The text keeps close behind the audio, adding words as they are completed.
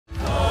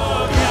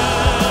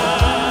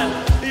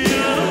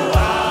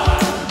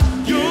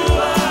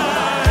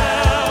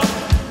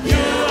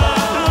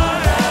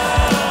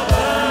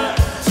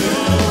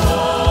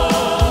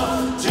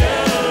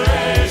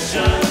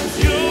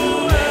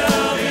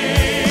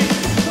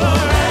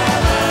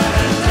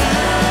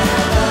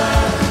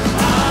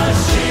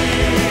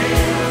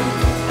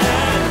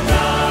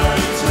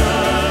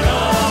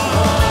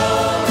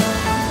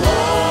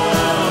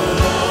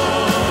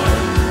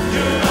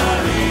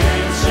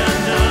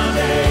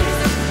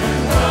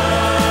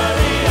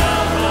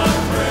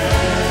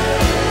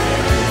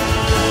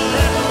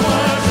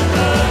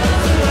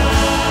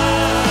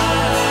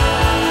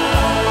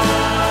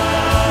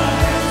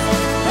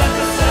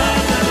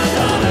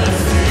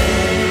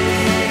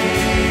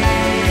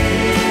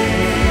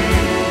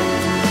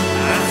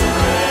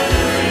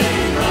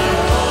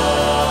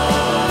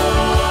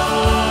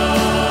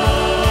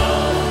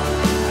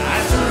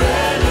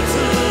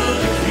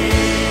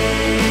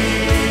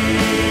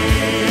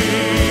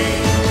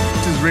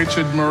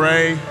Richard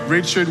Murray.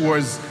 Richard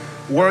was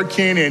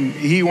working and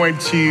he went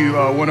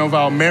to one of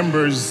our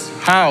members'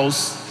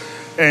 house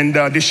and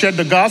they shared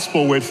the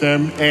gospel with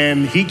him,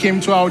 and he came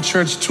to our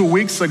church 2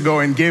 weeks ago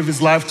and gave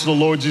his life to the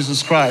Lord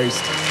Jesus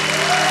Christ.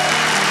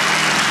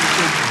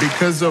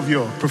 Because of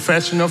your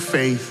profession of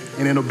faith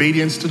and in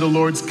obedience to the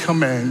Lord's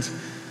command,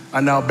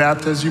 I now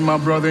baptize you, my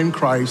brother in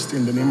Christ,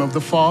 in the name of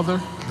the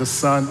Father, the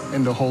Son,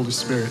 and the Holy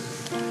Spirit.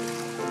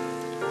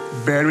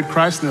 Buried with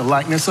Christ in the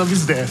likeness of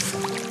his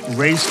death,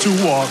 raised to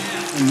walk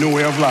in the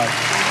way of life.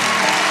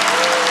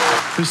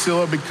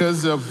 Priscilla,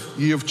 because of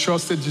you have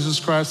trusted Jesus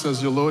Christ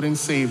as your Lord and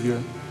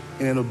Savior,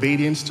 and in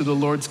obedience to the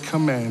Lord's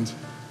command,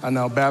 I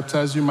now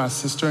baptize you, my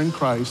sister in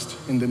Christ,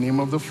 in the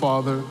name of the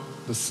Father,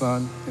 the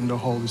Son, and the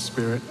Holy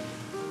Spirit.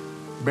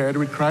 Buried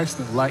with Christ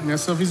in the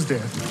likeness of his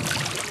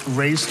death,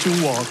 raised to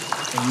walk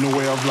in the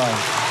way of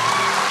life.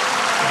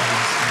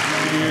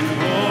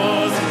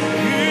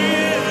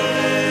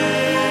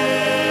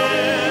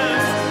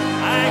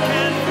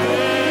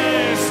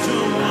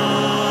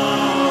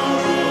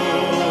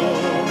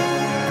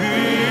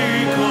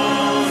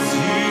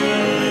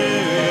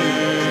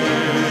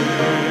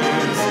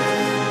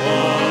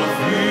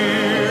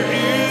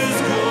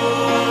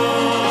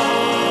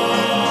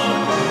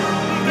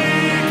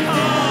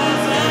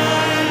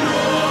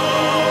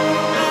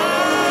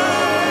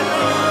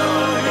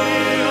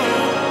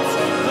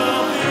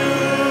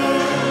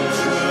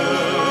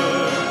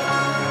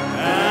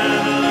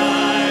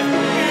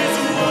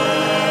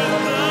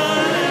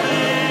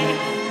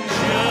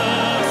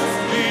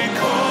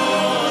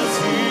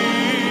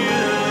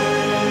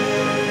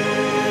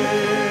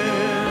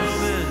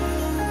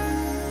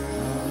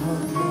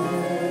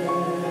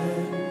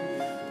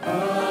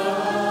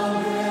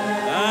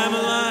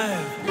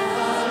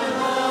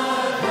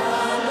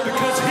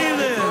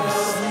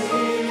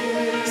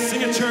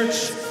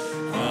 Church.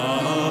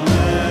 Amen.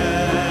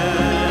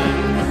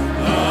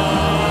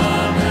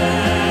 Amen.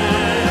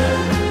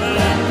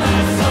 Let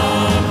my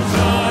soul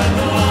join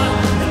the one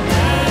that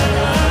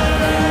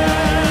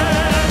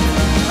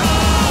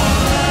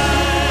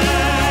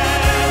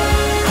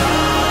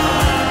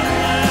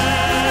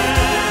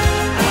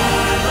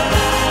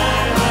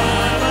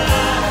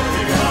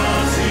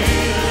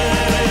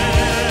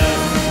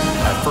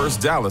At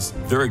First Dallas,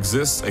 there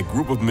exists a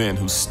group of men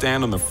who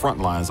stand on the front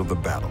lines of the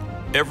battle.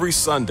 Every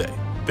Sunday,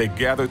 they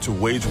gather to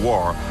wage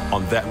war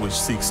on that which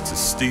seeks to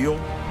steal,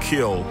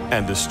 kill,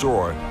 and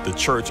destroy the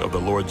church of the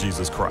Lord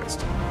Jesus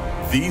Christ.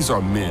 These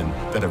are men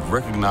that have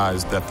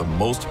recognized that the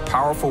most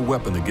powerful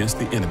weapon against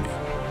the enemy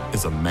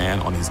is a man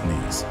on his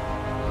knees.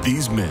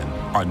 These men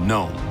are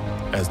known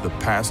as the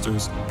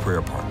pastor's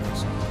prayer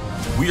partners.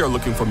 We are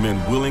looking for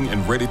men willing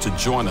and ready to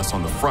join us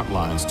on the front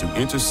lines to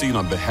intercede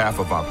on behalf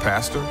of our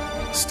pastor,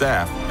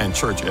 staff, and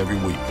church every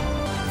week.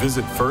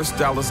 Visit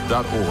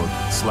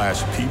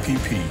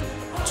firstdallas.org/PPP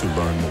to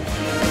learn more.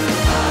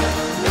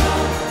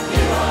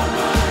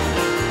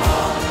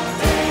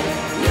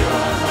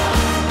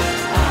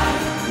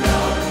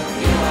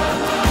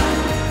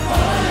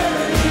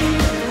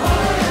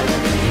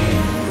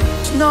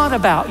 It's not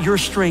about your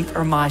strength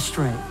or my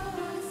strength.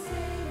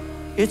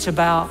 It's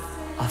about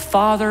a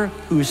father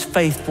who is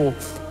faithful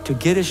to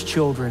get his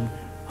children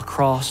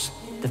across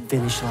the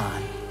finish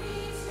line.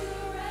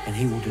 And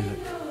he will do it.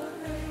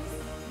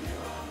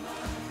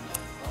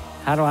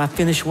 How do I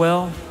finish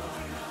well?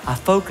 I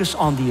focus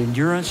on the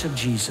endurance of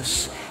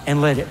Jesus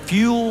and let it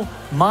fuel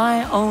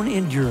my own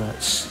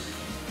endurance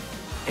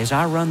as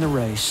I run the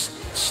race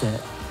set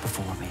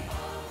before me.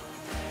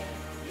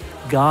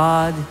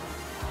 God,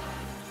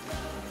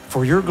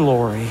 for your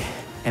glory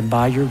and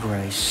by your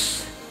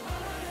grace,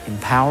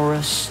 empower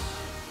us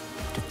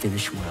to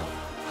finish well.